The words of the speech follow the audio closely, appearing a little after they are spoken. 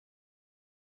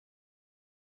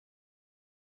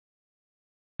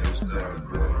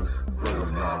that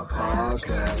Brother Bob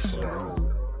podcast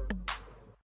show.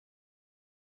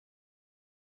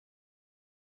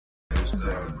 It's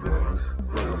that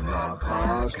Brother Bob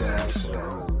podcast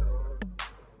show.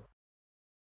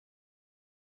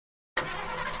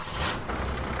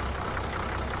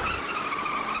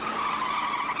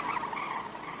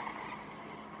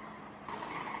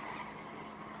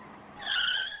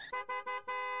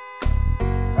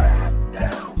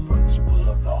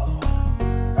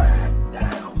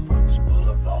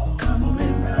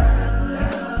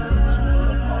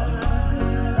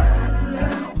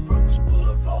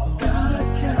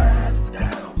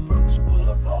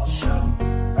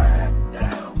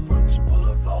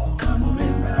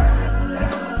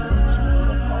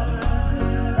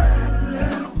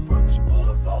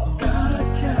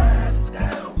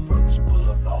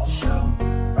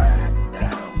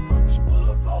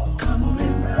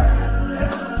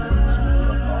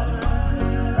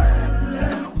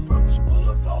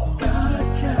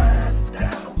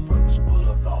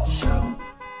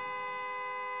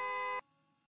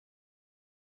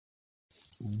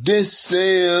 This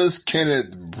is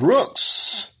Kenneth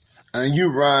Brooks, and you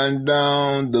riding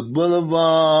down the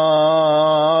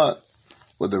boulevard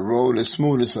with the road as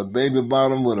smooth as a baby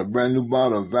bottom with a brand new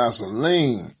bottle of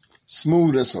Vaseline,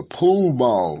 smooth as a pool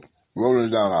ball,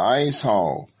 rolling down an ice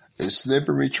hall. It's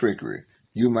slippery trickery.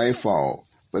 You may fall,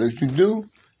 but if you do,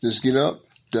 just get up,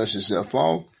 dust yourself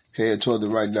off, head toward the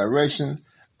right direction,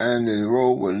 and the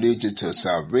road will lead you to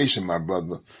salvation, my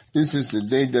brother. This is the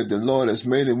day that the Lord has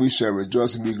made, and we shall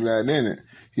rejoice and be glad in it.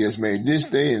 He has made this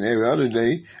day and every other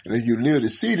day, and if you live to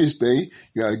see this day,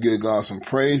 you got to give God some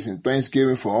praise and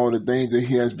thanksgiving for all the things that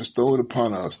He has bestowed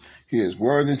upon us. He is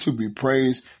worthy to be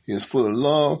praised. He is full of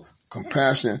love,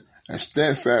 compassion, and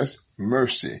steadfast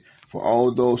mercy for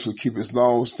all those who keep His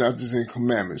laws, statutes, and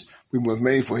commandments. We were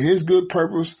made for His good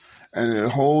purpose, and the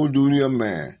whole duty of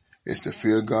man is to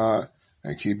fear God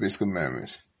and keep His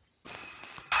commandments.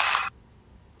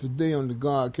 Today on the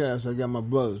Godcast, I got my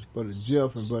brothers, Brother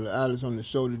Jeff and Brother Alice, on the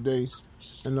show today.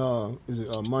 And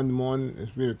it's Monday morning.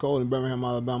 It's really cold in Birmingham,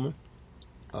 Alabama.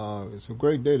 It's a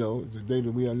great day, though. It's a day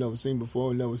that we have never seen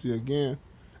before and never see again.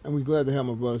 And we're glad to have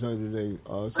my brothers here today.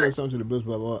 Say something to the Brooks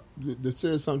Boulevard.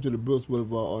 Say something to the Brooks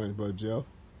Boulevard audience, Brother Jeff.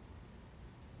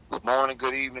 Good morning,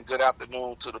 good evening, good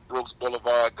afternoon to the Brooks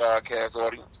Boulevard Godcast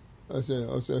audience. I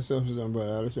said something to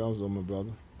Brother Alice. Also, my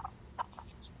brother.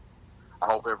 I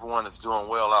hope everyone is doing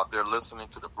well out there listening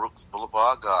to the Brooks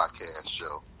Boulevard Godcast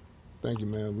show. Thank you,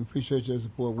 man. We appreciate your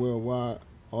support worldwide.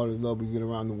 All the love we get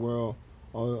around the world.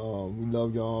 We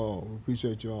love y'all. We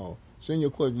appreciate y'all. Send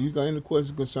your question. You got any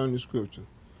questions concerning the scripture?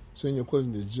 Send your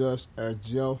question to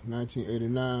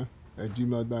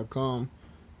justaskjeff1989@gmail.com.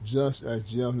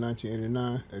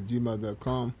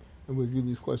 Justaskjeff1989@gmail.com. And we'll give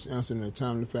these questions answered in a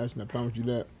timely fashion. I promise you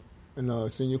that.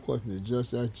 And send your question to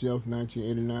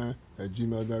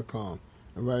justaskjeff1989@gmail.com.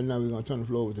 And right now, we're going to turn the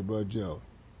floor over to Brother Jeff.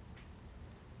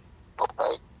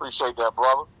 Okay, appreciate that,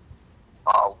 brother.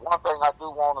 One thing I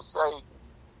do want to say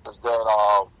is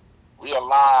that we are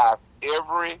live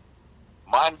every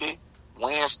Monday,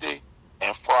 Wednesday,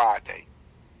 and Friday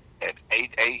at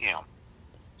 8 a.m.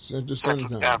 Central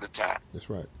Standard Time. That's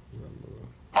right.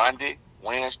 Monday,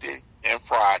 Wednesday, and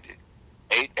Friday,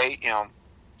 8 a.m.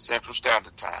 Central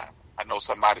Standard Time. I know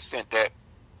somebody sent that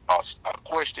a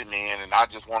question in, and I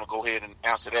just want to go ahead and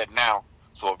answer that now.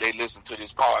 So if they listen to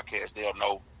this podcast, they'll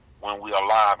know when we are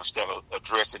live instead of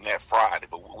addressing that Friday.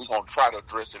 But we're going to try to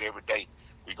address it every day.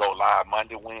 We go live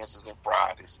Monday, Wednesdays, and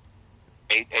Fridays,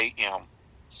 8 a.m.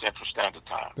 Central Standard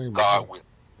Time. God willing.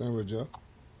 Thank you, Jeff.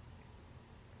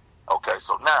 Okay,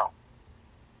 so now,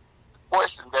 the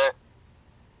question that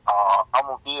I'm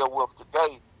going to deal with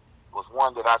today was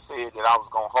one that I said that I was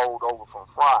going to hold over from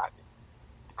Friday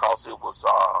because it was,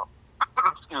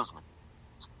 excuse me,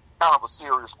 kind of a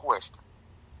serious question.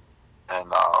 And,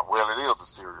 well, it is a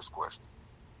serious question.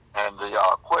 And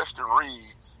the question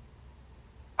reads,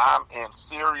 I'm in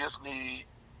serious need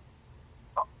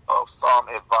of some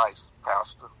advice,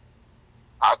 Pastor.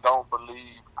 I don't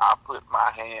believe I put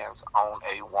my hands on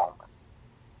a woman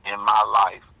in my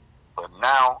life, but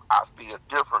now I feel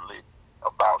differently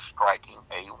about striking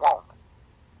a woman,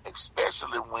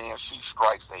 especially when she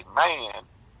strikes a man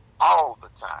all the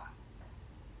time,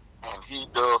 and he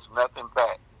does nothing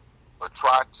back but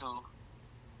try to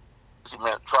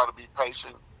be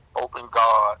patient, hoping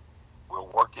God will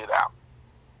work it out.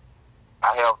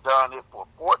 I have done it for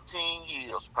 14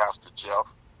 years, Pastor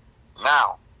Jeff.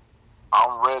 Now,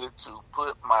 I'm ready to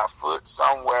put my foot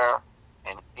somewhere,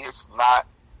 and it's not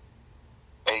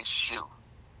a shoe.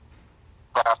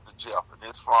 Pastor Jeff, and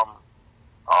it's from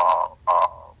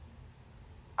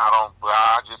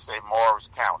I just say Morris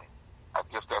County. I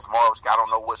guess that's Morris. I don't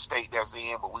know what state that's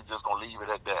in, but we just gonna leave it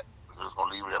at that. We're just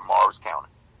gonna leave it at Morris County.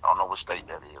 I don't know what state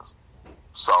that is.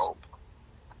 So,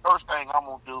 first thing I'm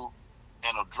gonna do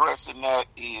in addressing that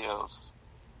is,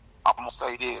 I'm gonna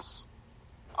say this,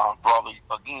 brother.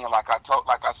 Again, like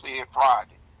I said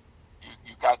Friday,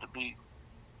 you got to be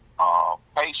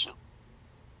patient.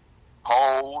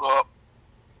 Hold up.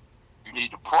 You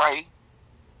need to pray,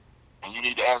 and you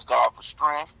need to ask God for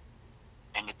strength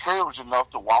and the courage enough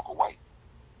to walk away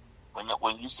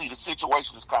when you see the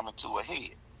situation is coming to a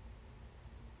head.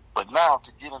 But now,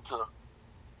 to get into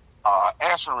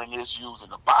answering this using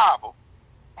the Bible,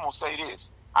 I'm going to say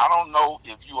this. I don't know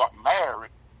if you are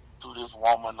married to this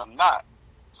woman or not,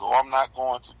 so I'm not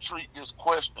going to treat this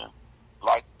question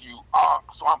like you are.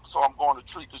 So I'm going to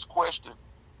treat this question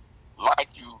like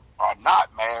you are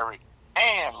not married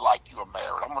and like you are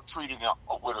married. I'm going to treat it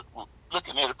with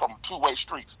looking at it from two-way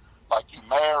streets, like you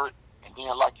married and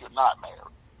then like you're not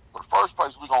married. But the first way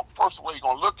you're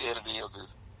going to look at it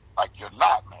is like you're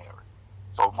not married.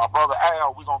 So my brother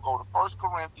Al, we're going to go to 1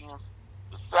 Corinthians,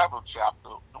 the 7th chapter,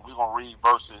 and we're going to read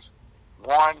verses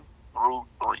 1 through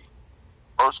 3.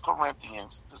 1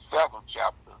 Corinthians, the 7th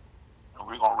chapter, and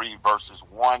we're going to read verses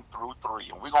 1 through 3.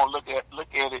 And we're going to look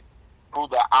at it through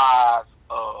the eyes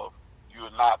of you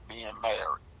not being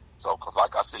married. So, because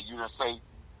like I said, you didn't say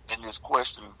in this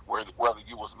question whether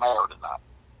you was married or not.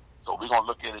 So we're going to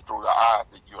look at it through the eye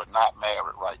that you are not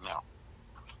married right now.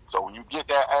 So when you get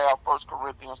that, Al, 1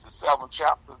 Corinthians, the 7th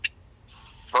chapter,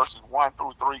 verses 1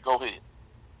 through 3, go ahead.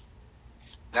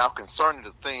 Now concerning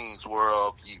the things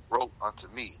whereof ye wrote unto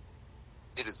me,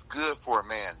 it is good for a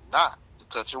man not to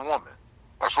touch a woman.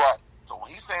 That's right. So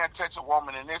when he's saying touch a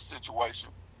woman in this situation,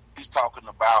 he's talking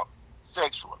about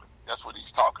sexually. That's what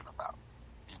he's talking about.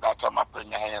 He's not talking about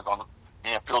putting your hands on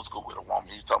being physical with a woman.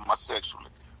 He's talking about sexually.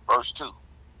 Verse 2.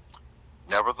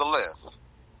 Nevertheless,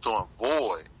 to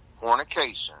avoid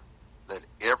fornication, let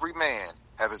every man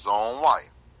have his own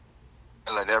wife,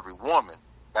 and let every woman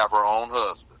have her own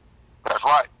husband. That's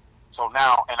right. So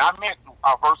now, and I meant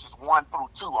verses 1 through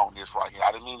 2 on this right here.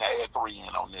 I didn't mean to add 3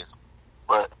 in on this.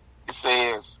 But it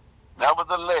says,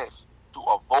 nevertheless, to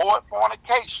avoid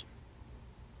fornication,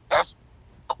 that's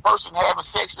a person having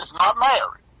sex that's not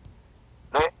married.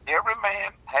 Let every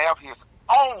man have his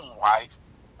own wife,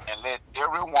 and let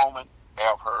every woman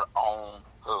have her own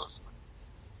husband.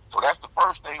 So that's the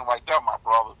first thing right there, my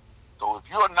brother. So if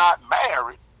you're not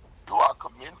married, you are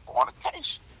committing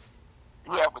fornication.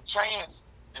 You have a chance,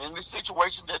 and in this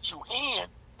situation that you're in,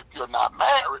 if you're not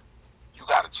married, you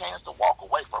got a chance to walk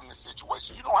away from this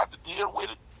situation. You don't have to deal with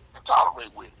it and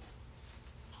tolerate with it.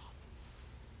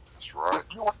 That's right.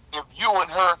 If you and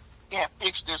her can't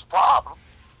fix this problem,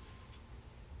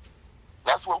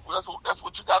 that's what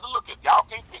you got to look at. Y'all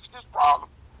can't fix this problem,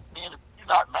 and if you're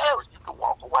not married, you can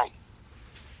walk away.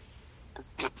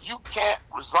 If you can't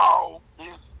resolve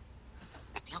this,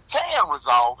 if you can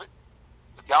resolve it,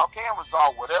 if y'all can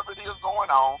resolve whatever it is going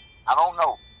on, I don't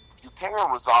know. If you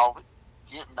can resolve it,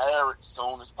 get married as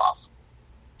soon as possible,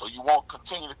 so you won't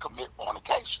continue to commit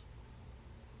fornication.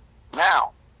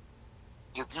 Now,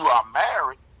 if you are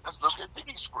married, let's look at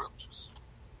these scriptures.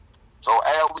 So,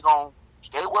 Al, we're going to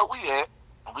stay where we at,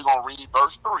 and we're going to read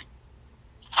verse 3.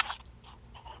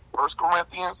 1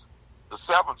 Corinthians, the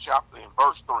 7th chapter, in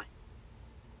verse 3.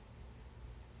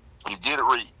 You get it,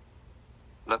 read.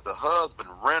 Let the husband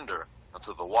render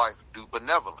unto the wife due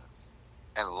benevolence,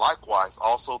 and likewise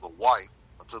also the wife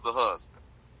unto the husband.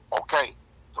 Okay,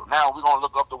 so now we're going to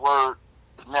look up the word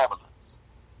benevolence.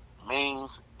 It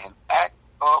means an act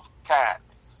of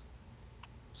kindness.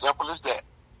 Simple as that.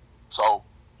 So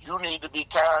you need to be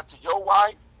kind to your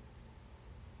wife.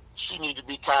 She need to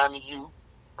be kind to you,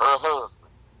 her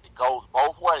husband. It goes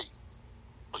both ways.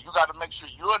 So you got to make sure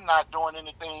you're not doing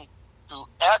anything to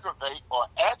aggravate or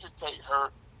agitate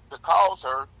her to cause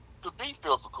her to be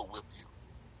physical with you.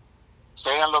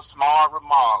 Saying little smart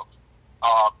remarks,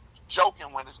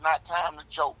 joking when it's not time to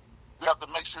joke. You have to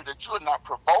make sure that you're not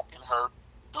provoking her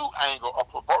to anger or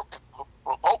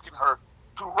provoking her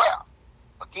to wrath.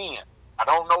 Again, I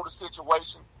don't know the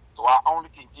situation, so I only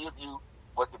can give you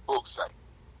what the books say.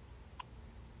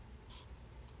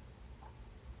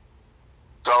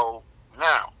 So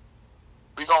now,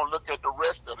 we're going to look at the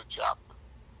rest of the chapter,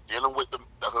 dealing with the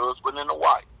husband and the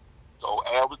wife. So,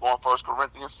 Al, we're going 1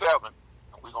 Corinthians 7,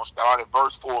 and we're going to start at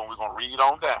verse 4, and we're going to read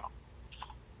on down.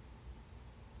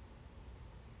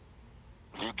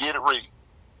 You get it, read.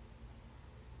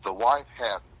 The wife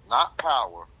hath not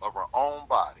power of her own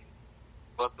body,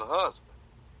 but the husband.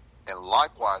 And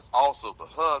likewise also the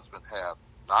husband hath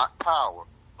not power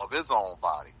of his own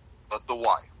body, but the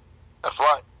wife. That's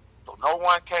right. So no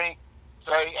one can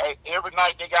say, hey, every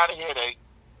night they got a headache,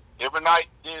 every night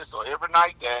this or every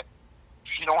night that.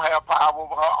 She don't have power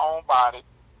over her own body.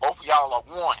 Both of y'all are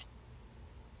one.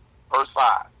 Verse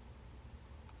 5.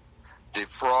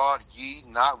 Defraud ye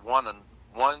not one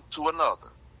to another,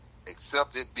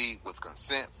 except it be with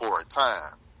consent for a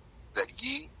time, that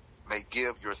ye may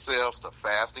give yourselves to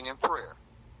fasting and prayer,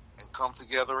 and come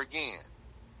together again,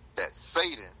 that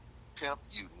Satan tempt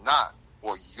you not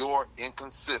for your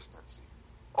inconsistency.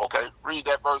 Okay, read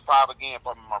that verse 5 again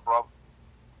for me, my brother.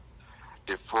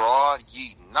 Defraud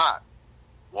ye not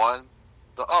one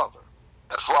the other.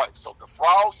 That's right. So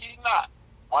defraud ye not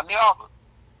one the other.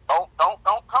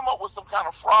 Don't come up with some kind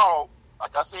of fraud.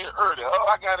 Like I said earlier,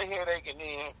 oh, I got a headache, and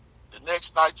then the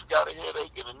next night you got a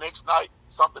headache, and the next night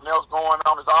something else going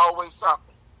on. There's always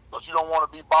something. Because you don't want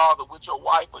to be bothered with your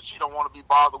wife, or she don't want to be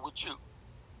bothered with you.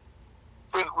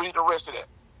 Read the rest of that.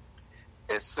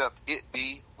 Except it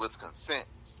be with consent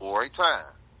for a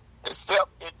time. Except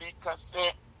it be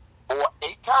consent for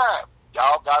a time.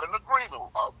 Y'all got an agreement.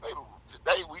 Baby,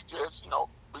 today we just,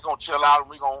 we're going to chill out and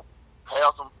we're going to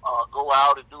have some, go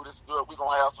out and do this good. We're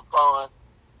going to have some fun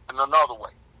in another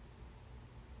way.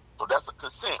 So that's a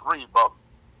consent. Read, brother.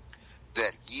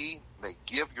 That ye may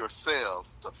give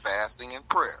yourselves to fasting and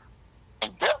prayer.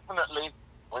 And definitely,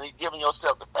 when you're giving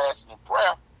yourself to fasting and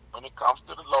prayer, when it comes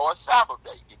to the Lord's Sabbath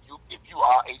day, if you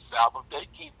are a Sabbath day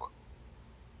keeper,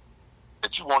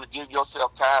 that you want to give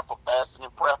yourself time for fasting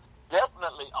and prayer,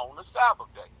 definitely on the Sabbath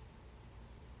day.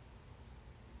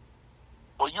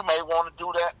 Or you may want to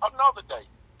do that another day,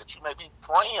 that you may be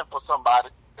praying for somebody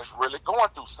that's really going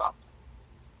through something.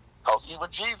 Because even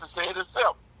Jesus said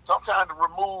himself, sometimes to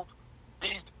remove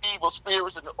these evil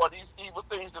spirits or these evil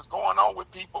things that's going on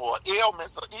with people, or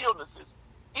ailments or illnesses,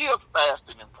 is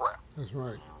fasting and prayer. That's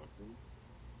right.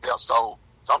 Yeah, so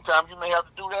sometimes you may have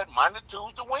to do that Monday,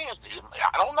 Tuesday, Wednesday.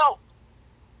 I don't know.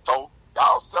 So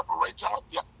y'all separate y'all.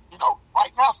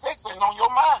 Right now sex ain't on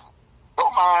your mind.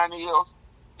 Your mind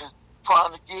is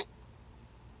trying to get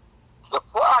the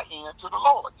prayer in to the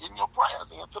Lord, getting your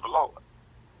prayers in to the Lord.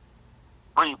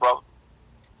 Read, brother.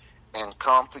 And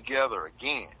come together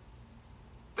again,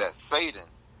 that Satan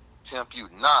tempt you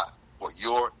not for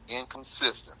your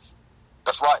inconsistency.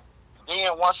 That's right. And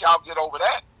then once y'all get over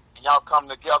that, and y'all come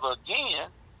together again,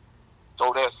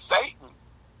 so that Satan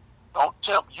don't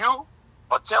tempt you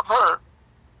or tempt her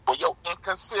for your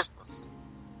inconsistency.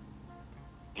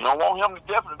 You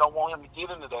definitely don't want him to get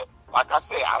into that. Like I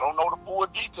said, I don't know the full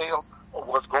details of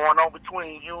what's going on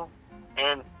between you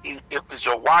and if it's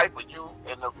your wife or you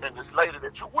and this lady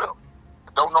that you with.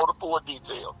 I don't know the full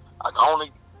details. I can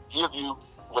only give you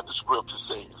what the scripture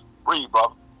says. Read,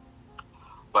 brother.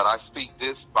 But I speak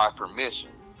this by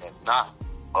permission and not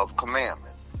of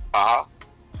commandment. Uh-huh.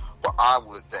 For I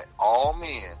would that all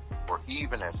men were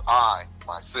even as I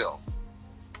myself.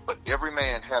 But every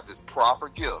man hath his proper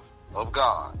gift of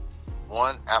God,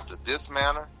 one after this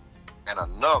manner, and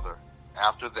another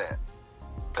after that.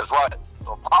 That's right.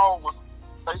 So Paul was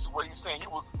basically what he's saying. He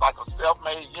was like a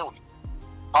self-made unit.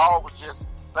 Paul was just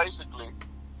basically,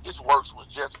 his works was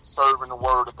just serving the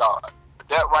word of God. But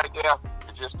that right there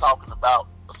is just talking about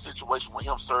a situation with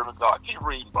him serving God. Keep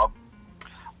reading, brother.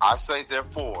 I say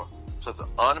therefore to the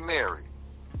unmarried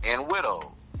and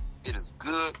widows, it is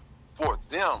good for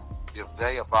them if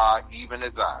they abide even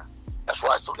as I. That's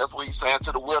right. So that's what he's saying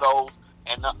to the widows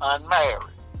and the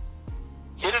unmarried.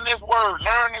 Get in this word,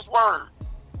 learn this word.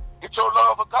 Get your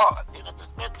love of God. And if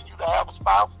it's meant for you to have a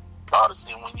spouse, God will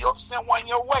send one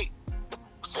your way.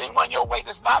 Send one your way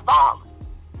that's not violent.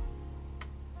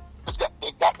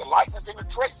 It got the likeness and the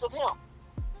traits of him.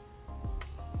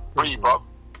 Read, brother.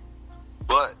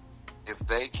 But if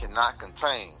they cannot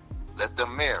contain, let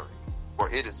them marry, for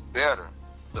it is better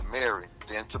to marry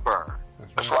than to burn.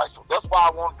 That's right. So that's why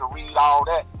I wanted to read all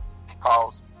that,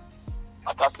 because,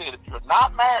 like I said, if you're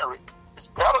not married, it's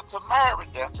better to marry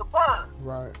than to burn.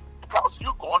 Right. Because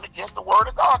you're going against the word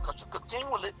of God, because you're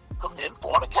continually committing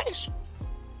fornication.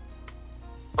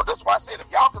 But that's why I said,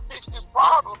 if y'all can fix this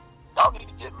problem, y'all need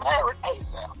to get married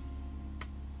ASAP.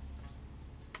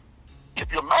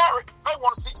 If you're married, you may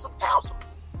want to seek some counseling.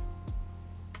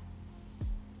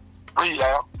 Read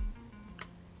out.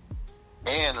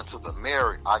 And unto the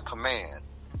married I command,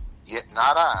 yet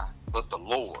not I, but the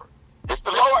Lord. It's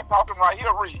the Lord talking right here.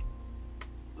 Read.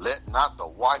 Let not the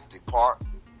wife depart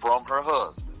from her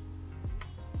husband.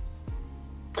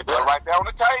 Put that right there on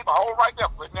the table. Hold right there.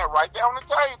 Putting that right there on the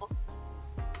table.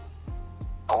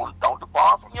 Don't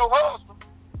depart from your husband.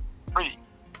 Read.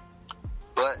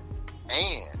 But,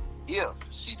 and if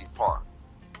she depart,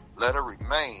 let her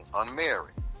remain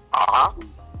unmarried. Uh-huh.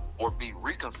 or be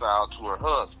reconciled to her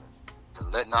husband,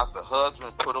 and let not the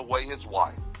husband put away his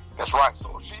wife. That's right.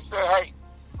 So if she said, hey,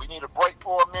 we need a break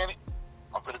for a minute,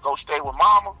 I'm finna go stay with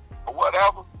mama or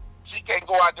whatever, she can't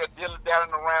go out there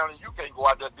dilly-dallying around, and you can't go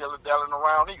out there dilly-dallying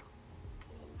around either.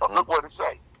 So look what it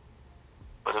say.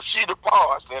 But if she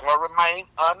departs, let her remain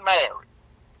unmarried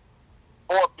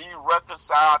or be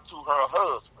reconciled to her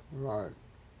husband. Right.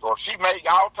 So if she made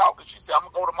y'all talk and she said, I'm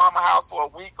going to go to mama's house for a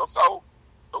week or so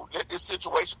let this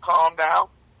situation calm down,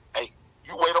 hey,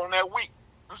 you wait on that week.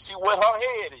 You see where her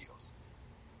head is.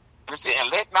 And it said,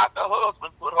 and let not the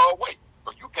husband put her away.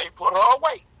 So you can't put her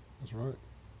away. That's right.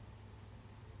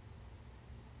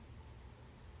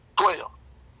 12.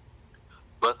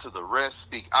 But to the rest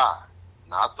speak I,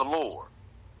 not the Lord.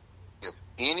 If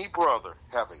any brother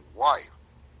have a wife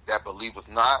that believeth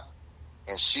not,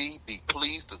 and she be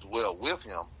pleased to dwell with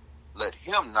him, let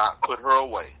him not put her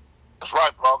away. That's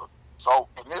right, brother. So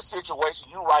in this situation,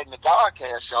 you writing the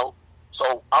Godcast show,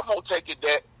 so I'm going to take it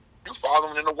that you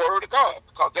following in the word of God,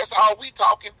 because that's all we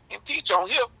talk and teach on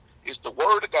here is the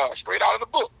word of God, straight out of the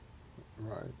book.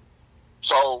 Right.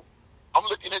 So I'm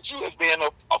looking at you as being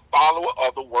a follower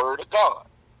of the word of God.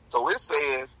 So it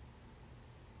says,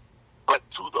 but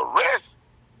to the rest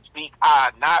speak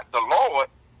I, not the Lord.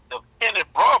 If any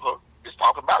brother is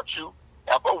talking about you,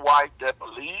 have a wife that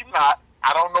believe not.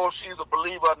 I don't know if she's a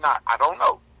believer or not. I don't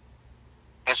know.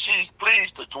 And she's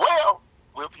pleased to dwell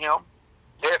with him,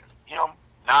 let him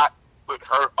not put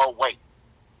her away.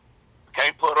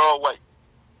 Can't put her away.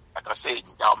 Like I said,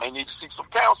 y'all may need to seek some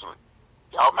counseling.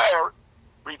 Y'all married.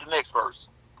 Read the next verse.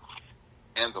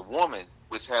 And the woman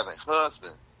which hath a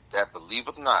husband that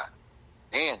believeth not,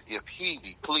 and if he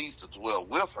be pleased to dwell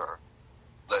with her,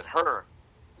 let her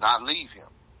not leave him.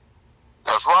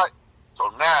 That's right.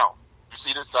 So now, you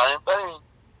see the same thing.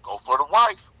 Go for the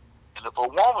wife. And if a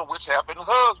woman which hath a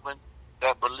husband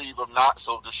that believeth not,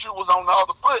 so the shoe was on the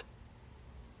other foot,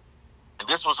 and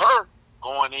this was her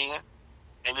going in,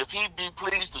 and if he be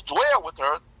pleased to dwell with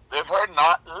her, let her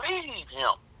not leave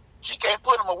him. She can't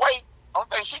put him away. Only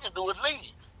thing she can do is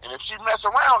leave. And if she mess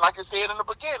around, like I said in the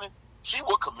beginning, she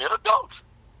will commit adultery.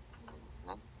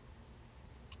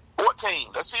 14.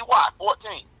 Let's see why.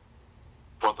 14.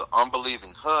 For the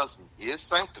unbelieving husband is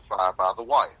sanctified by the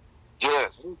wife.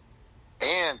 Yes.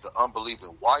 And the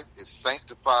unbelieving wife is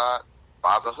sanctified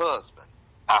by the husband.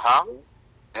 Uh-huh.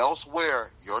 Elsewhere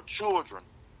your children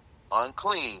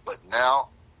unclean, but now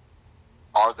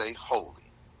are they holy.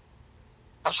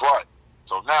 That's right.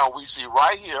 So now we see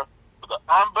right here, the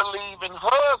unbelieving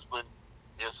husband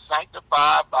is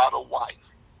sanctified by the wife.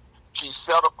 She's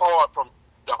set apart from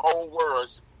the whole world.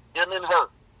 Him and her.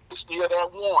 It's still that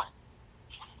one.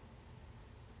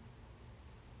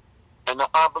 And the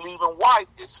unbelieving wife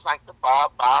is sanctified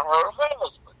by her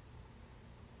husband.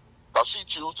 Because she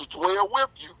chooses to dwell with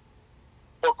you,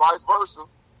 or vice versa.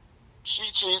 She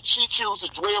chooses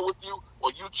to dwell with you,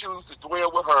 or you choose to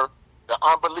dwell with her, the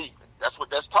unbelieving. That's what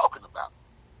that's talking about.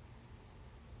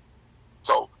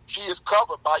 So she is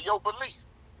covered by your belief.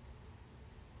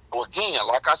 So again,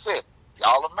 like I said,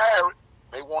 y'all are married,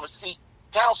 may want to seek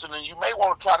counseling. You may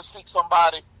want to try to seek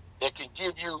somebody that can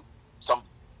give you some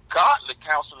godly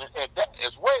counseling at that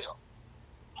as well.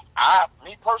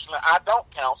 Me personally, I don't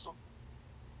counsel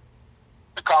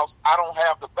because I don't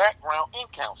have the background in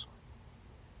counseling.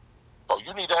 So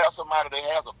you need to have somebody that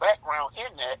has a background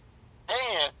in that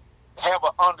and have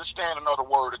an understanding of the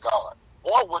word of God.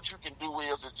 Or what you can do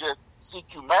is just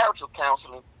seek you marital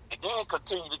counseling and then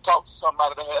continue to talk to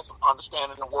somebody that has some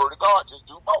understanding of the word of God. Just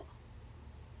do both.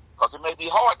 Because it may be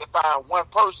hard to find one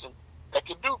person that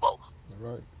can do both.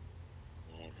 Right.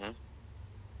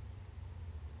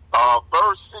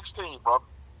 Verse 16, brother.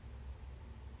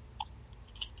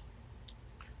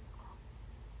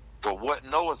 For what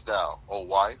knowest thou, O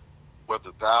wife,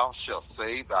 whether thou shalt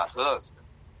save thy husband?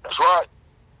 That's right.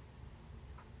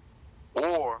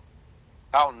 Or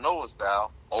how knowest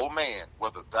thou, O man,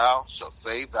 whether thou shalt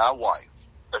save thy wife?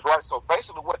 That's right. So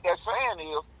basically what that's saying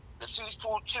is that she's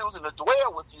choosing to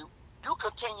dwell with you. You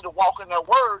continue to walk in that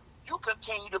word. You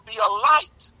continue to be a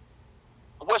light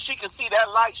where she can see that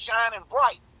light shining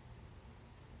bright.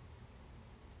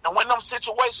 And when you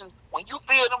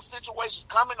feel them situations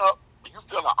coming up, when you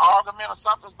feel an argument or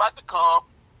something's about to come,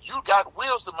 you got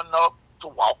wisdom enough to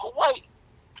walk away.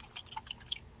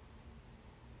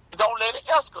 Don't let it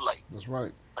escalate. That's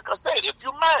right. Like I said, if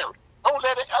you're married, don't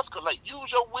let it escalate.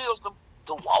 Use your wisdom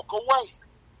to walk away.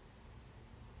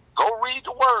 Go read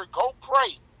the word. Go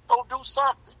pray. Go do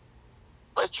something.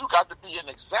 But you got to be an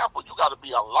example. You got to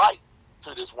be a light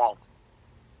to this woman.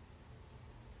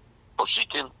 So she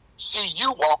can see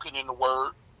you walking in the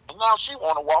word And now she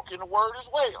want to walk in the word as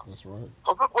well. That's right.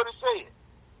 Because look what it said.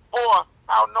 Or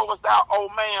how knowest thou, O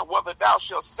man, whether thou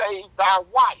shalt save thy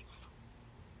wife?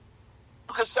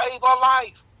 You can save her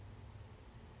life.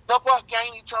 Help her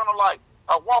gain eternal life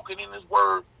by walking in his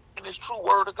word, in his true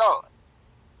word of God.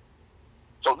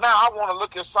 So now I want to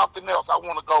look at something else. I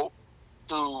want to go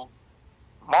to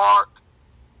Mark,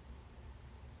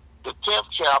 the 10th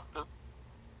chapter,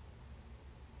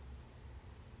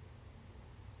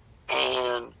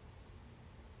 and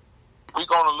we're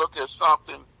going to look at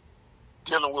something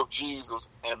dealing with Jesus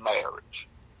and marriage.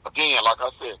 Again, like I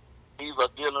said, these are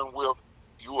dealing with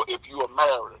you if you are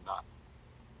married or not.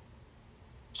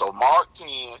 So Mark 10,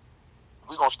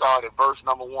 we're going to start at verse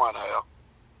number 1, Al.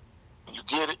 Can you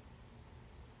get it?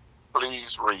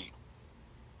 Please read.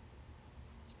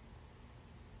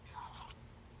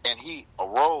 And he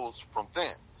arose from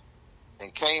thence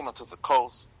and came unto the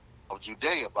coast of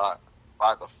Judea by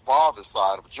the farther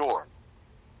side of Jordan.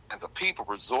 And the people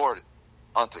resorted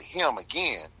unto him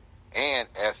again, and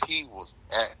as he was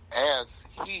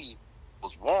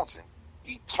wanting,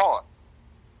 he taught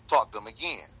them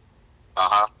again.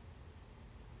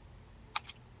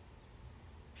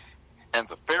 And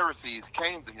the Pharisees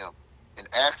came to him and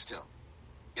asked him,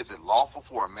 is it lawful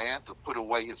for a man to put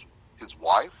away his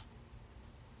wife?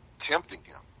 Tempting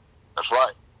him. That's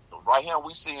right. So right here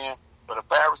we seeing for the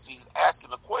Pharisees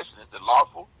asking the question, is it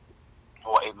lawful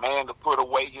for a man to put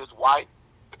away his wife?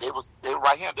 They was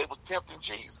tempting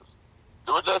Jesus.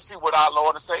 Let's see what our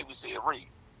Lord and Savior said. Read.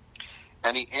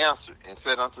 And he answered and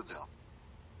said unto them,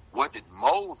 what did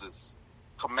Moses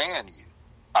command you?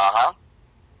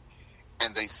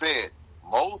 And they said,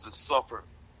 Moses suffered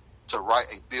to write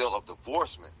a bill of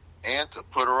divorcement and to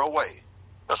put her away.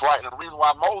 That's right. And the reason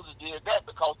why Moses did that,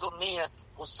 because the men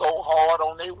were so hard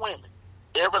on their women.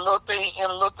 Every little thing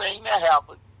that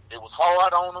happened, it was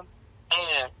hard on them,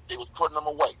 and they was putting them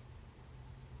away.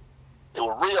 They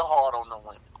were real hard on them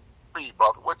women. Read,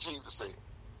 brother, what Jesus said.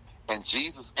 And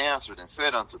Jesus answered and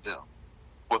said unto them,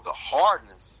 with the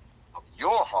hardness of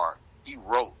your heart, he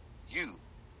wrote you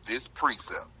this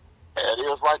precept. There it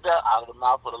is right there, out of the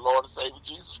mouth of the Lord and Savior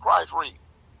Jesus Christ. Read.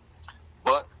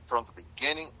 But from the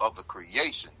beginning of the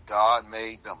creation, God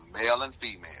made them male and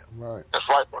female. Right. That's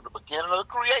right. From the beginning of the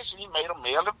creation, he made them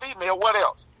male and female. What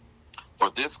else?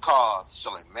 For this cause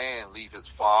shall a man leave his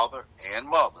father and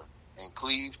mother and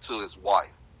cleave to his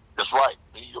wife. That's right.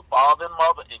 Leave your father and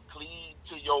mother and cleave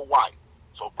to your wife.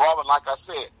 So, brother, like I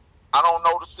said, I don't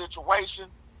know the situation.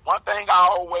 One thing I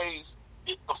always,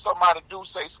 if somebody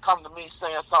come to me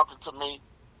saying something to me,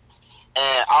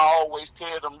 and I always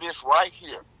tell them this right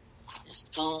here. It's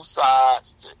two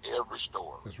sides to every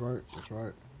story. That's right. That's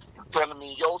right. You're telling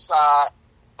me your side,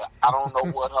 but I don't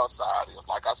know what her side is.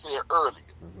 Like I said earlier,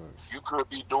 right. You could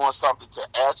be doing something to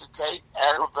agitate,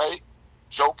 aggravate,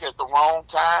 joke at the wrong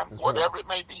time, That's whatever right. it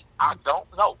may be. I don't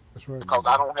know. That's right. Because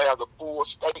I don't have the full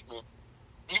statement,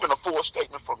 even a full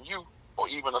statement from you or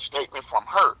even a statement from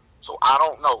her. So I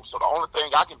don't know. So the only thing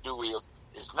I can do is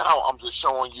now I'm just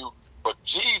showing you what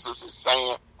Jesus is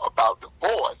saying about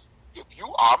divorce if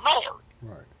you are married.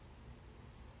 Right.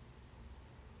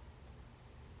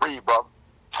 Read, brother.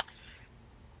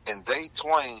 And they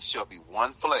twain shall be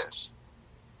one flesh.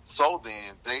 So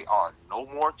then they are no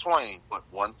more twain, but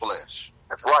one flesh.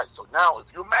 That's right. So now if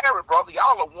you're married, brother,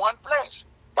 y'all are one flesh.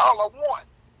 Y'all are one.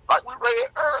 Like we read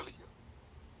earlier.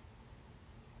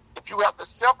 If you have to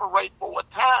separate for a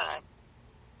time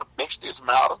to mix this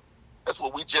matter, that's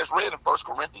what we just read in 1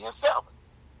 Corinthians 7.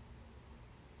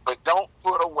 But don't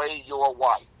put away your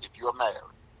wife if you're married.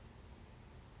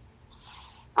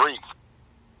 Read.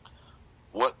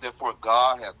 What therefore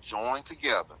God hath joined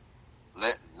together,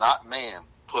 let not man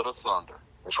put asunder.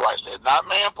 That's right. Let not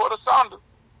man put asunder.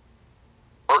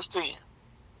 Verse 10.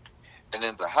 And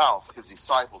in the house his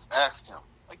disciples asked him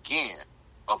again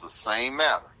of the same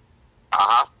matter.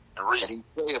 And read. And he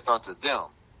saith unto them,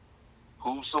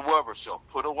 whosoever shall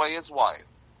put away his wife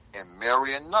and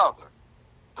marry another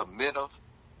committeth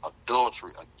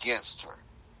adultery against her.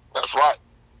 That's right.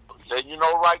 Letting you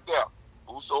know right there.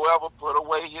 Whosoever put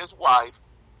away his wife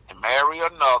and marry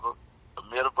another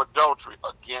committeth adultery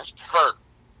against her.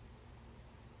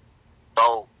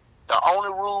 So the only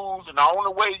rules and the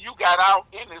only way you got out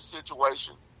in this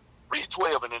situation, read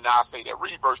 12 and then I'll say that.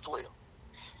 Read verse 12.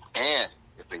 And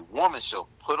if a woman shall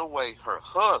put away her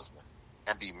husband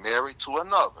and be married to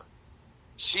another,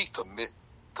 she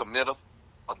committeth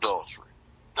adultery.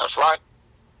 That's right.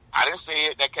 I didn't say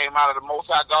it. That came out of the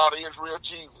Most High God of Israel,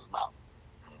 Jesus' mouth.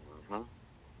 Mm-hmm.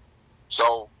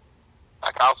 So,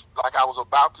 like I was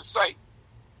about to say,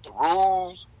 the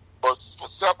rules for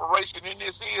separation in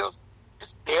this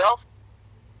is death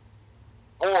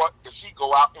or if she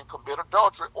go out and commit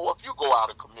adultery, or if you go out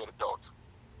and commit adultery.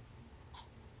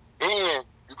 Then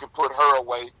you can put her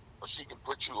away, or she can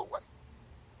put you away.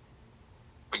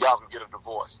 But y'all can get a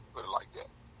divorce, put it like that.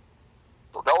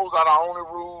 So those are the only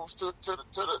rules that's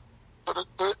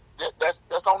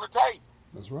on the table.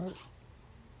 That's right.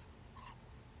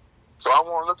 So I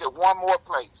want to look at one more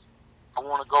place. I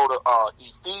want to go to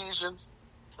Ephesians,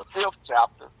 the 5th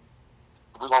chapter.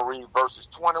 We're going to read verses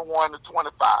 21 to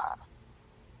 25.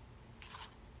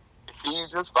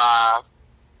 Ephesians 5.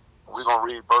 We're going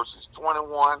to read verses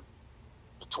 21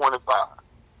 to 25.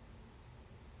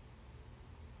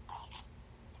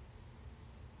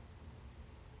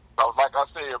 So like I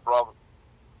said, brother,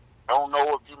 I don't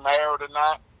know if you're married or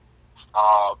not.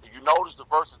 You notice the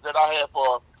verses that I have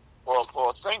for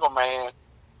a single man,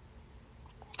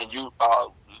 and you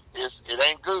it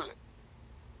ain't good.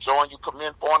 Showing you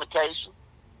commit fornication.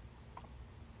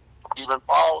 Even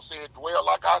Paul said, dwell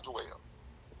like I dwell.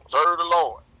 Serve the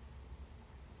Lord.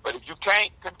 But if you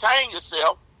can't contain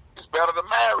yourself, it's better to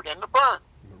marry than to burn.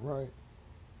 Right.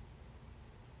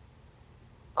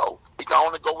 So we can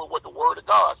only go with what the Word of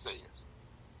God says.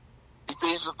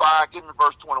 Ephesians 5, give me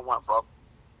verse 21, brother.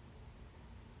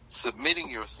 Submitting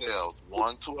yourselves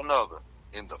one to another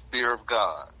in the fear of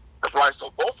God. That's right.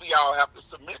 So both of y'all have to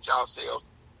submit yourselves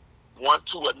one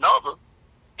to another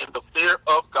in the fear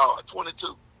of God.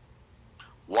 22.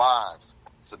 Wives,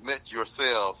 submit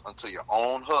yourselves unto your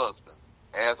own husbands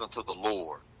as unto the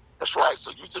Lord. That's right.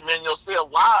 So you submit yourself,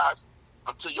 wives,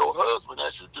 unto your husband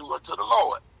as you do unto the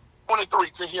Lord. 23,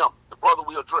 to him, the brother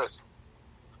we address.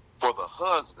 For the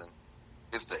husband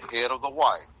is the head of the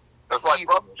wife. That's right,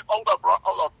 brother. Hold up, bro.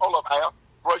 Hold up, Al.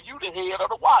 Bro, you the head of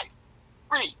the wife.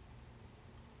 Read.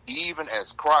 Even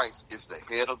as Christ is the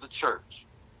head of the church.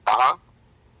 Uh-huh.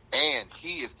 And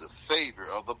he is the Savior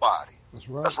of the body. That's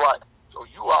right. That's right. So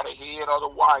you are the head of the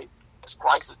wife, as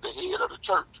Christ is the head of the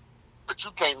church. But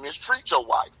you can't mistreat your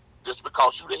wife just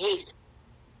because you the head.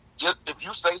 Just if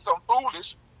you say something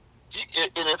foolish,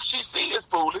 and if she sees it's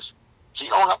foolish, she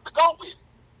don't have to go with it.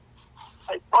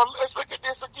 Hey, bro, let's look at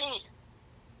this again.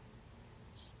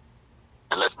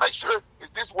 And let's make sure, is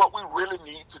this what we really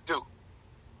need to do?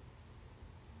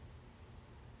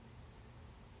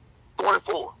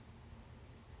 24.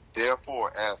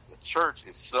 Therefore, as the church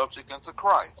is subject unto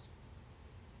Christ,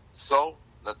 so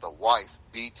let the wife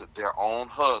be to their own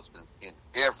husbands in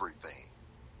everything.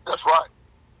 That's right.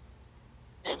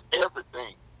 In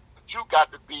everything. But you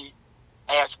got to be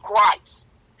as Christ.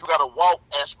 You got to walk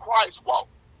as Christ walked.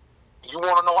 You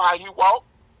want to know how he walked?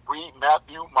 Read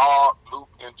Matthew, Mark, Luke,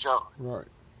 and John. Right.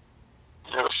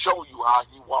 And it'll show you how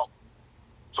he walked.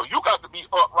 So you got to be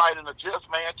upright and a just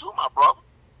man too, my brother.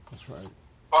 That's right.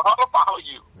 For her to follow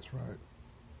you. That's right.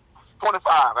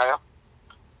 25, man.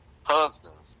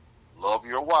 Husbands, love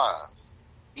your wives,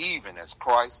 even as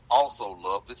Christ also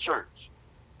loved the church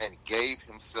and gave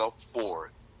himself for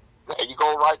it. There you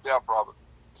go right there, brother.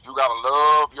 You got to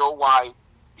love your wife,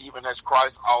 even as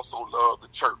Christ also loved the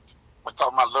church. When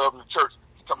talking about loving the church,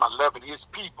 he's talking about loving his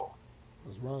people.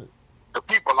 That's right. The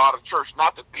people are the church,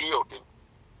 not the building.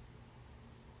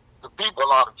 The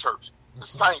people are the church. The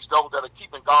saints, those that are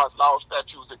keeping God's laws,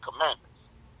 statutes, and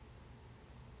commandments.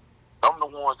 Them the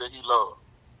ones that he loves.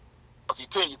 Because he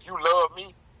tell you, if you love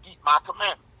me, keep my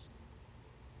commandments.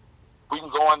 We can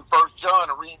go in 1 John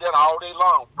and read that all day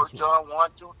long. 1 John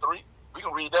 1, 2, 3. We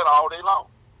can read that all day long.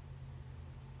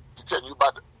 He's telling you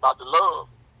about the love.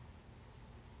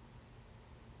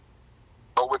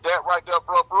 So with that right there,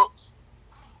 Brother Brooks,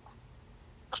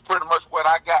 that's pretty much what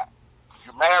I got. If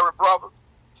you're married, brother,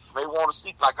 you may want to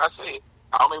seek, like I said,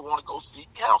 I may want to go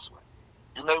seek counseling.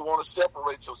 You may want to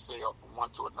separate yourself from one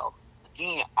to another.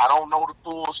 Again, I don't know the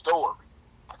full story.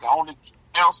 I can only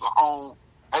answer on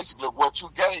basically what you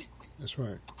gave me. That's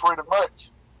right. Pretty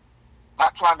much.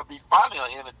 Not trying to be funny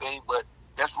or anything, but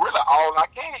that's really all I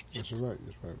can give That's you. right.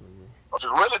 That's right. There's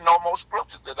really no more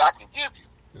scriptures that I can give you.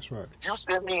 That's right. If you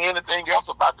send me anything else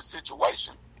about the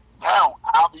situation, now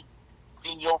I'll be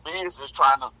in your business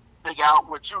trying to figure out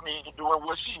what you need to do and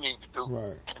what she need to do.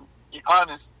 Right. And to be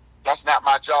honest, that's not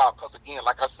my job because, again,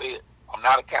 like I said, I'm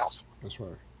not a counselor. That's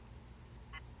right.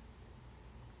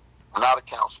 I'm not a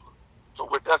counselor. So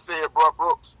with that said, Brother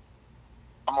Brooks,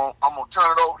 I'm gonna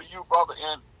turn it over to you, brother.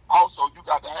 And also, you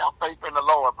got to have faith in the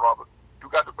Lord, brother. You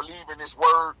got to believe in His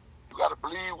word. You got to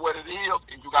believe what it is,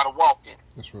 and you got to walk in it.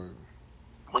 That's right.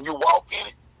 When you walk in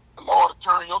it, the Lord will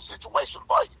turn your situation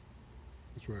for you.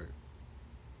 That's right.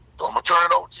 So I'm gonna turn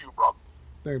it over to you, brother.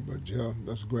 Thank you, Brother Jeff.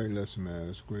 That's a great lesson, man.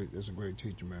 That's great. That's a great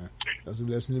teacher, man. That's a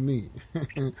lesson to me.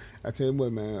 I tell you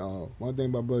what, man. One thing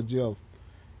about Brother Jeff,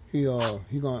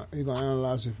 gonna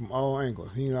analyze it from all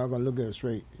angles. He not gonna look at it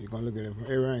straight. He gonna look at it from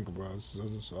every angle, bro.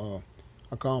 So,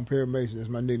 I call him Perry Mason. That's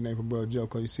my nickname for Brother Joe,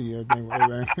 because you see everything from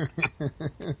every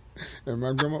angle. And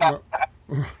my grandma,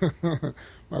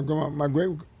 my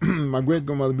great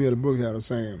grandmother Bill Brooks had a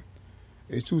saying: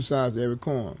 "It's two sides to every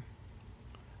coin."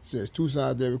 It says two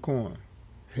sides to every coin,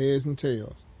 heads and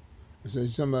tails. It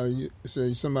says somebody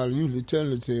usually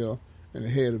telling the tale, and the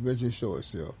head eventually show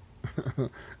itself. So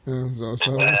I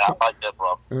like that,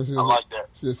 bro. I like that.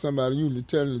 Says somebody usually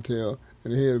telling the tale,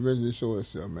 and the head eventually show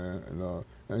itself, man.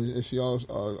 And she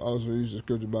also used the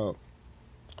scripture about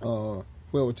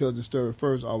whoever tells the story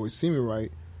first always seem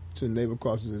right to the neighbor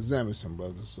crosses examines him,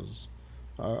 brother. So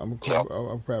I'm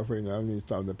paraphrasing. I don't need to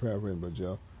stop that paraphrasing, but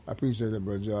Joe, I appreciate that,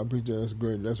 brother Joe. I appreciate that's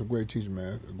great. That's a great teacher,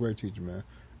 man. A great teacher, man.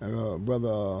 And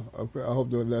brother, I hope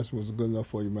the lesson was good enough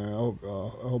for you, man. I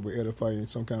hope it edified you in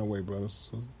some kind of way, brother.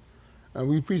 And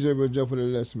we appreciate brother Joe for the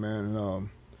lesson, man. And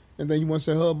anything you want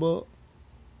to say, Hubbub?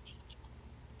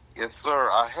 Yes, sir.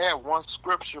 I had one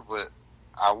scripture, but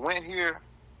I went here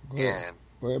and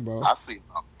go ahead, bro. I see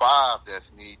 5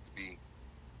 that need to be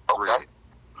read.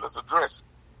 Let's address it.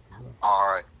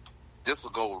 All right. This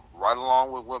will go right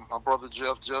along with what my brother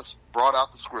Jeff just brought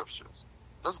out the scriptures.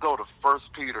 Let's go to 1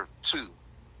 Peter 2.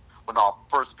 Well, no,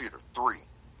 1 Peter 3.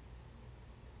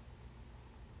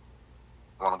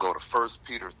 I want to go to 1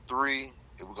 Peter 3,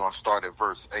 and we're going to start at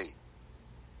verse 8.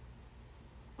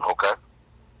 Okay.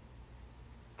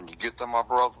 When you get there, my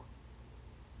brother,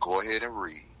 go ahead and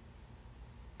read.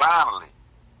 Finally,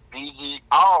 be ye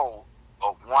all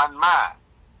of one mind,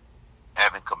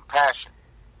 having compassion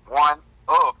one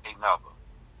of another.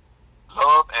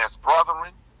 Love as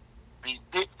brethren, be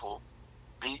pitiful,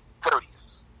 be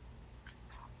courteous.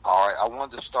 All right, I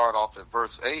wanted to start off at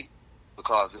verse 8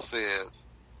 because it says,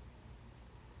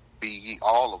 be ye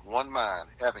all of one mind,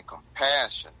 having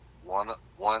compassion one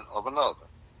of another.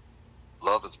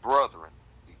 Love as brethren,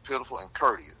 be pitiful and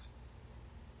courteous.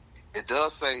 It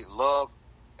does say love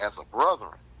as a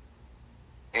brethren,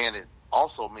 and it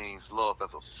also means love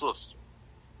as a sister.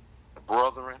 A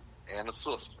brethren and a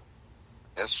sister.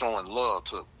 That's showing love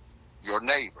to your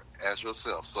neighbor as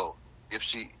yourself. So if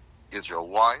she is your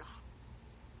wife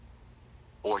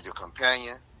or your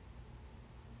companion,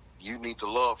 you need to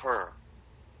love her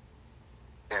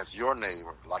as your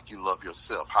neighbor like you love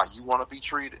yourself. How you want to be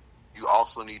treated, you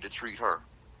also need to treat her.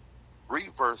 Read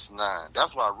verse 9.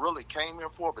 That's what I really came here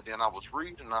for, but then I was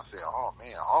reading and I said, oh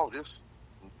man, all this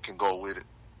can go with it.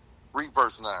 Read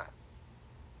verse 9.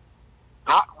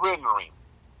 Not rendering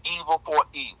evil for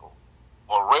evil,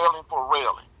 or railing for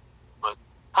railing, but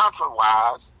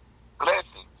contrariwise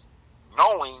blessings,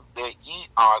 knowing that ye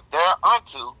are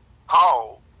thereunto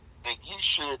called, that ye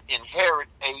should inherit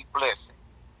a blessing.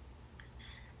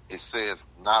 It says,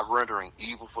 not rendering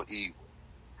evil for evil.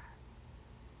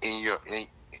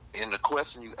 In the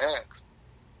question you asked,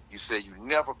 you said you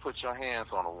never put your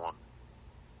hands on a woman.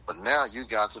 But now you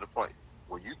got to the point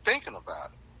where you're thinking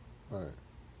about it. Right.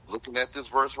 Looking at this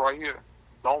verse right here,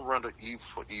 don't render evil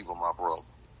for evil, my brother.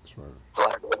 That's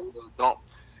right. Don't,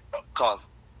 because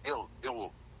it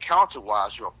will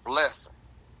counterwise your blessing.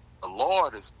 The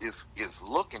Lord is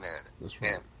looking at it. That's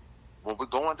right. And when we're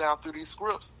going down through these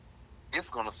scripts, it's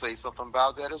going to say something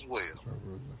about that as well. That's right,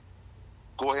 brother.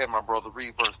 Go ahead, my brother,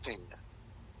 read verse 10.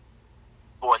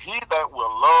 For he that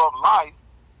will love life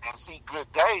and see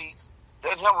good days,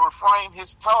 let him refrain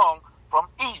his tongue from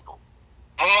evil,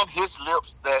 and his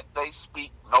lips that they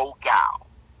speak no guile.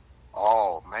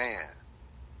 Oh, man.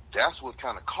 That's what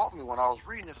kind of caught me when I was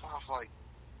reading this. I was like,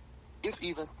 it's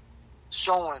even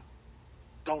showing,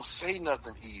 don't say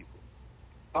nothing evil.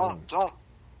 Don't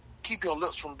keep your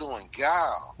lips from doing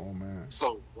guile. Oh, man.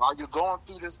 So while you're going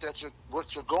through this,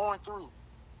 what you're going through,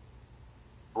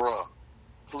 bruh,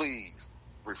 please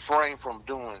refrain from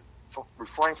doing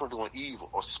evil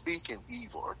or speaking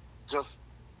evil, or just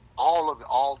all of it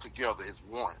all together is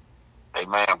one.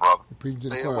 Amen, brother.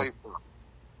 Stay away from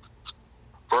it.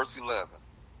 Verse 11.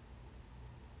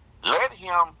 Let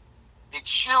him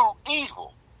eschew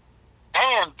evil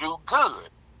and do good.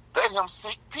 Let him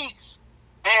seek peace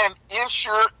and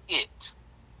ensure it.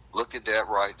 Look at that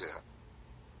right there.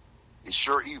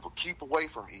 Ensure evil. Keep away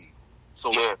from evil.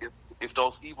 So if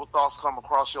those evil thoughts come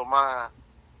across your mind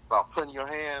about putting your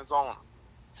hands on them,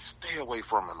 stay away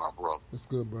from it, my brother. That's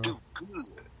good, bro. Do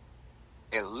good.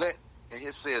 And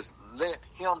it says, let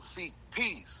him seek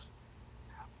peace.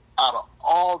 Out of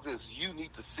all this, you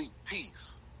need to seek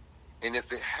peace. And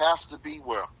if it has to be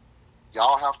where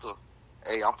y'all have to,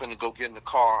 hey, I'm finna go get in the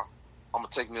car, I'm gonna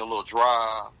take me a little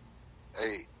drive,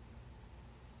 hey,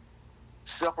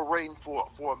 separating for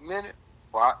a minute,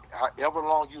 or however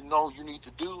long you know you need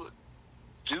to do it,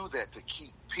 do that to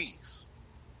keep peace.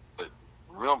 But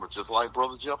remember, just like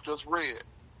Brother Jeff just read,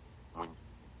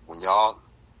 when y'all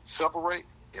separate,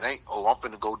 it ain't, oh, I'm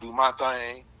finna go do my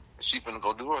thing and she finna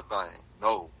go do her thing.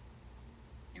 No,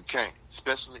 you can't.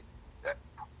 Especially that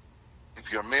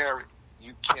if you're married,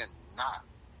 you cannot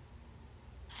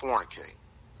fornicate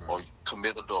or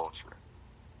commit adultery.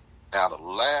 Now the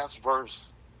last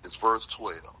verse is verse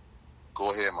 12.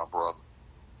 Go ahead, my brother.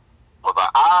 For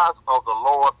the eyes of the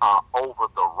Lord are over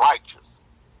the righteous,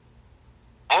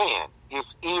 and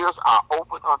his ears are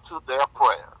open unto their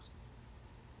prayers.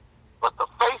 But the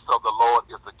face of the Lord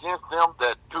is against them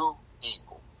that do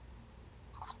evil.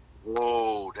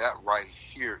 Whoa, that right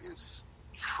here is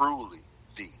truly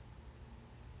deep.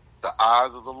 The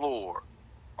eyes of the Lord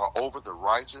are over the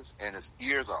righteous, and his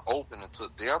ears are open unto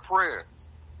their prayers.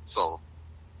 So,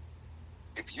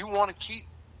 if you want to keep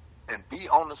and be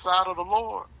on the side of the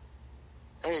Lord,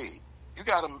 hey, you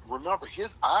got to remember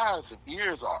his eyes and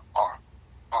ears are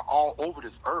all over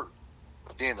this earth.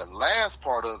 But then the last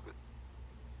part of it,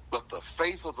 but the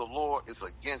face of the Lord is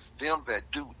against them that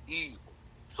do evil.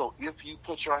 So if you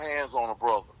put your hands on a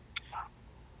brother,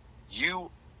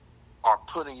 you are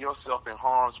putting yourself in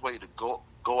harm's way to go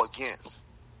against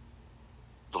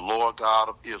the Lord God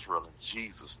of Israel in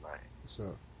Jesus' name.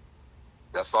 So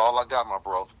that's all I got, my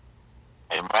brother.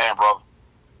 Amen, brother.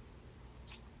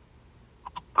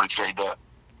 Appreciate that.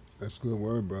 that's a good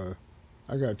word, brother.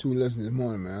 I got 2 lessons this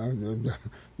morning, man.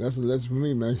 That's a lesson for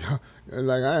me, man.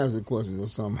 Like I asked a question or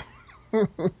something. Hey,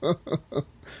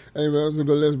 man, that's a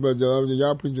good lesson, brother.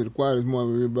 Y'all preaching to the choir this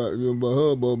morning about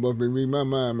hubbub, but read my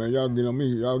mind, man. Y'all get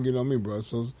on me, bro.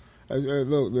 So,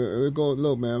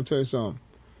 look, man. I'm tell you something.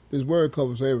 This word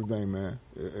covers everything, man.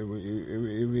 If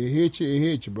it hit you, it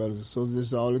hit you, brother. So this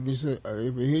is all it can say.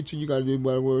 If it hit you, you got to do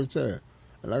what the word said.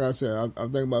 And like I said, I'm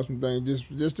thinking about some things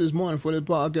just this morning for this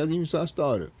podcast, even since I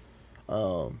started.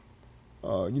 My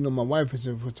wife is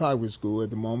in photography school at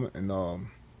the moment, and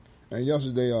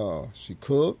yesterday she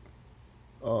cooked.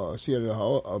 She had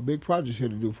a big project she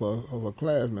had to do for her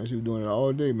class, man. She was doing it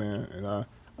all day, man, and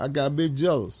I got a bit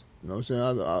jealous. You know what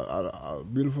I'm saying? I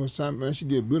beautiful assignment, man. She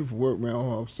did beautiful work, man,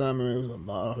 on her assignment. It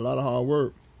was a lot of hard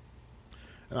work,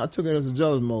 and I took it as a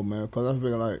jealous mode, man, because I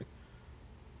figured like,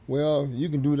 well, you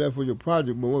can do that for your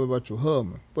project, but what about your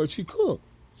husband? But she cooked.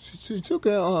 She took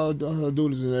care of her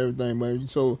duties and everything, man.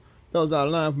 So that was out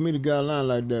of line for me to get out of line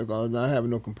like that, because I have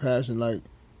no compassion, like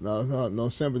no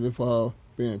sympathy for her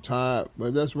being tired.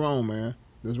 But that's wrong, man.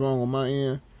 That's wrong on my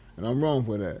end, and I'm wrong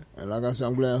for that. And like I said,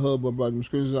 I'm glad her brought them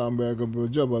scriptures out. I'm glad her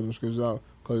Joe brought them scriptures out,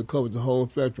 because it covers the whole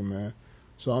spectrum, man.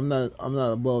 So I'm not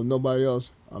above nobody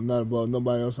else. I'm not above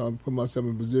nobody else. I put myself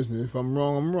in position. If I'm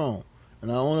wrong, I'm wrong.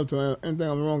 And I own up to anything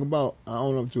I'm wrong about. I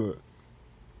own up to it.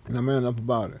 And I'm man up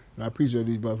about it. And I appreciate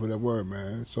these brothers for that word,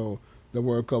 man. So that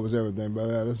word covers everything,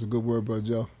 brother. That's a good word, brother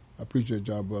Joe. I appreciate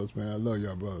y'all brothers, man. I love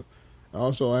y'all brothers.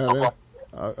 Also,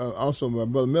 my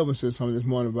brother Melvin said something this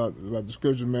morning about the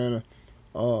scripture, man,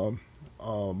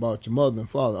 about your mother and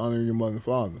father, honoring your mother and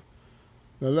father.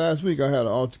 Now, last week I had an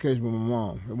altercation with my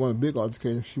mom. It wasn't a big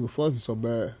altercation. She was fussing so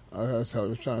bad. I was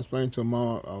trying to explain to her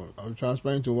mom. I was trying to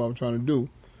explain to her what I was trying to do.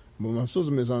 But my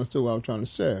sister misunderstood what I was trying to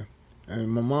say. And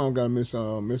my mom got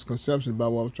a misconception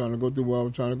about what I was trying to go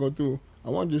through, I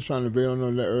wasn't just trying to invade on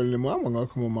her that early in the morning. I wasn't going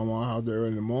to come with my mom out there early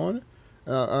in the morning.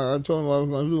 I told her what I was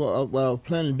going to do, what I was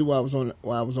planning to do while I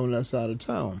was on that side of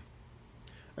town.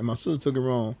 And my sister took it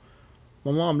wrong.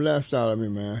 My mom laughed out at me,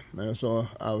 man. So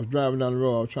I was driving down the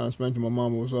road. I was trying to explain to my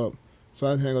mom what was up. So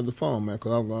I had to hang up the phone, man,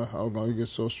 because I was going to get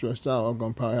so stressed out. I was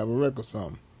going to probably have a wreck or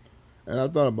something. And I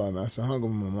thought about it, man. I hung up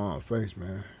with my mom's face,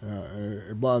 man.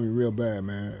 It bothered me real bad,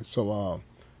 man. So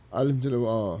I listened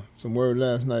to some word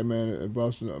last night, man. It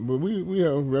brought some, but we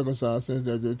have reconciled since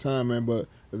that time, man. But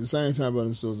at the same time,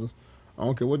 brothers and sisters, I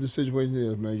don't care what the situation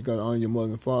is, man. You got to honor your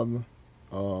mother and father.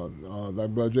 Like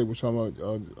Brother Drake was talking about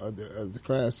at the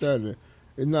class Saturday.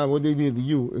 It's not what they did to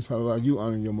you. It's how about you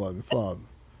honoring your mother and father.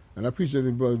 And I appreciate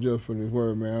it, Brother Jeff, for this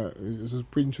word, man. It's just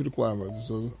preaching to the choir, brothers and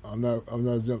sisters. I'm not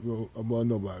exempt above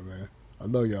nobody, man. I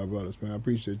love y'all, brothers, man. I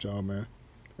appreciate y'all, man.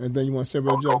 Anything you want to say,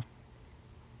 Brother Joe?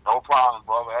 No problem,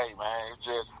 brother. Hey, man, it's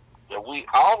just that we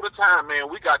all the time, man.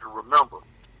 We got to remember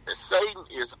that Satan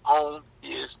is on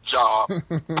his job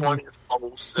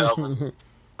 24/7,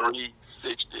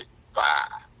 365.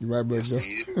 You right, Brother Joe?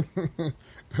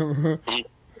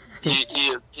 He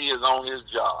is on his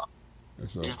job.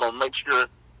 That's right. He's gonna make sure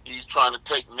he's trying to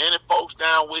take many folks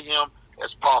down with him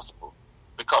as possible,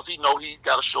 because he know he's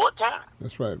got a short time.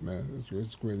 That's right, man.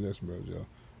 It's a great lesson, Brother Joe.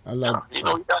 He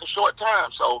know he got a short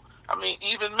time. So, I mean,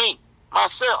 even me,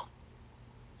 myself,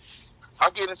 I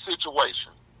get in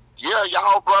situation. Yeah,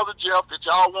 y'all, Brother Jeff, that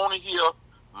y'all want to hear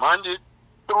Monday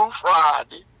through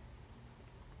Friday.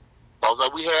 Because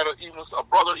we had a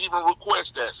brother even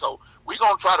request that. So we're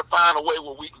going to try to find a way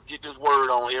where we can get this word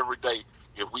on every day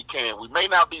if we can. We may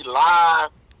not be live,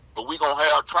 but we're going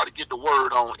to try to get the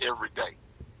word on every day.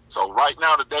 So right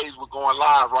now, the days we're going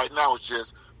live right now is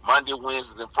just Monday,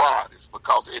 Wednesdays, and Fridays.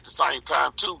 Because at the same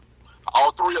time, too,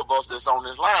 all three of us that's on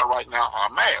this line right now are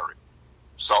married.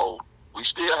 So we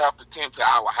still have to tend to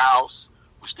our house.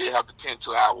 We still have to tend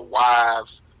to our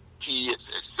wives,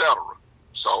 kids, etc.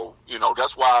 So,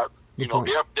 that's why,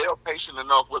 they're patient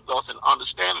enough with us and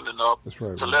understanding enough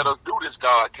to let us do this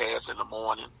Godcast in the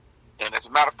morning. And as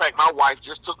a matter of fact, my wife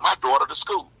just took my daughter to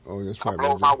school. Oh, that's right. I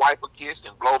blow my wife a kiss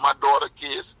and blow my daughter a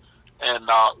kiss. And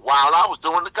while I was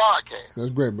doing the Godcast.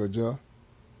 That's great, Brother Joe.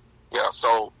 Yeah,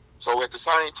 so at the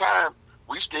same time,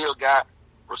 we still got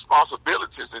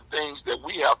responsibilities and things that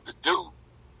we have to do,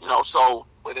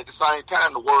 but at the same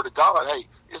time, the word of God, hey,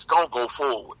 it's going to go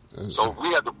forward. So if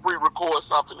we have to pre-record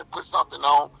something and put something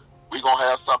on, we're going to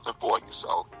have something for you.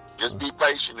 So just be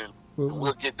patient and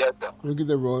we'll get that done. We'll get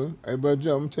that rolling. Hey, Brother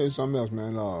Joe, I'm going to tell you something else,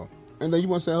 man. Anything you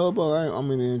want to say, Hubbub? I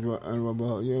mean,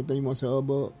 interrupt. Yeah, anything you want to say,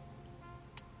 Hubbub?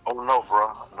 Oh, no,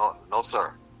 bro. No,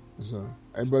 sir. Yes, sir.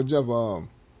 Hey, Brother Jeff,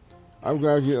 I'm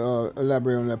glad you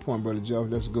elaborate on that point, Brother Jeff.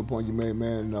 That's a good point you made,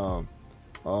 man.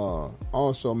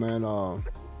 Also, man,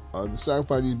 the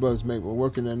sacrifice these brothers make while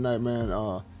working at night, man,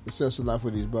 it sets a lot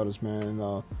for these brothers,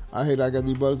 man. I hate I got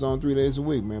these brothers on 3 days a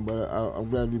week, man, but I'm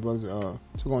glad these brothers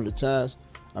took on the task.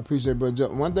 I appreciate Brother Jeff.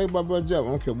 One thing about Brother Jeff, I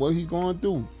don't care what he's going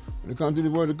through. When it comes to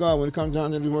the Word of God, when it comes down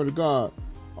to the Word of God,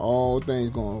 all things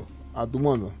going out the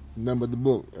window. Nothing but the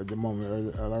book at the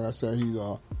moment. Like I said, he's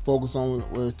focused on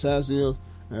where his task is,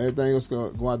 and everything else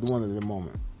go out the window at the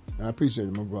moment. And I appreciate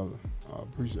it, my brother. I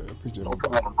appreciate it, my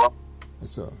brother.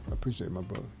 Yes, sir. I appreciate it, my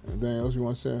brother. Anything else you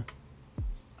want to say?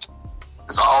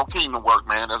 It's all kingdom work,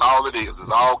 man. That's all it is.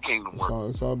 It's all kingdom work.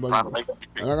 It's all about it.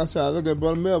 And like I said, I look at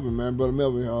Brother Melvin, man. Brother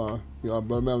Melvin,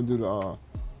 Brother Melvin do the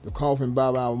Coffin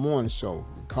Bible Hour morning show.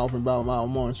 The Coffin Bible Hour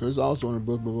morning show. It's also on the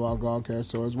Book of our Godcast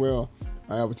show as well.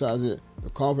 I advertise it. The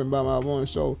Coffin Bible Hour morning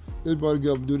show. This brother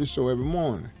get up and do this show every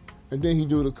morning. And then he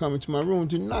do the Coming to My Room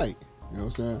tonight. You know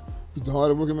what I'm saying? He's the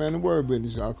hardest working man in the word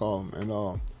business, I call him. And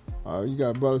you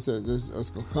got brothers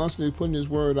that's constantly putting his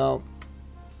word out.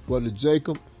 Brother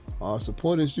Jacob,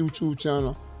 support his YouTube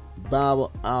channel,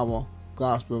 Bible Hour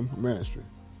Gospel Ministry.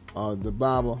 The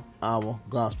Bible Hour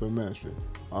Gospel Ministry.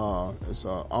 It's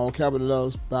all capital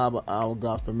letters, Bible Hour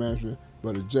Gospel Ministry.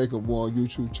 Brother Jacob Ward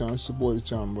YouTube channel. Support the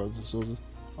channel, brothers and sisters.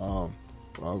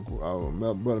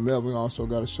 Brother Melvin also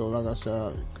got a show. Like I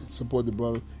said, support the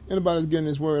brother. Anybody that's getting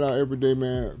this word out every day,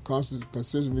 man,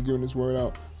 consistently giving this word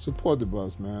out, support the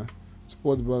brothers, man.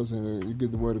 Support the brothers, and you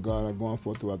get the word of God out going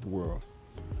forth throughout the world.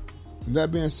 And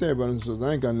that being said, brothers and sisters,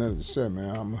 I ain't got nothing to say,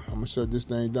 man. I'm going to shut this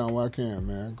thing down while I can,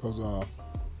 man, because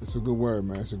it's a good word,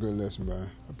 man. It's a good lesson, man.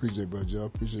 I appreciate Brother Joe. I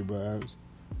appreciate Brother Alex.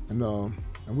 And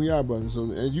we are, brothers and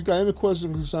sisters. And you got any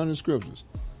questions concerning the scriptures,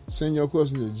 send your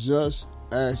question to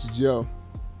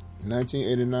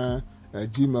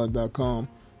justaskjeff1989@gmail.com.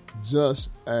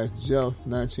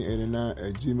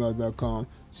 justaskjeff1989@gmail.com.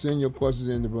 Send your questions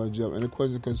in to Brother Jeff. Any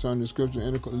questions concerning the scripture,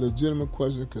 any legitimate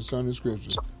questions concerning the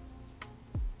scripture.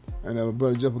 And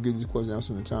Brother Jeff will get these questions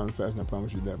answered in time and fast, and I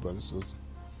promise you that, brothers and sisters.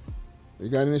 You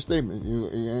got any statement?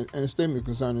 Any statement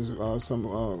concerning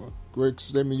some great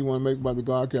statement you want to make about the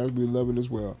Godcast? We love it as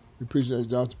well. We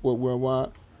appreciate y'all support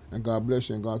worldwide, and God bless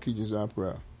you, and God keep you as our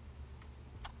prayer.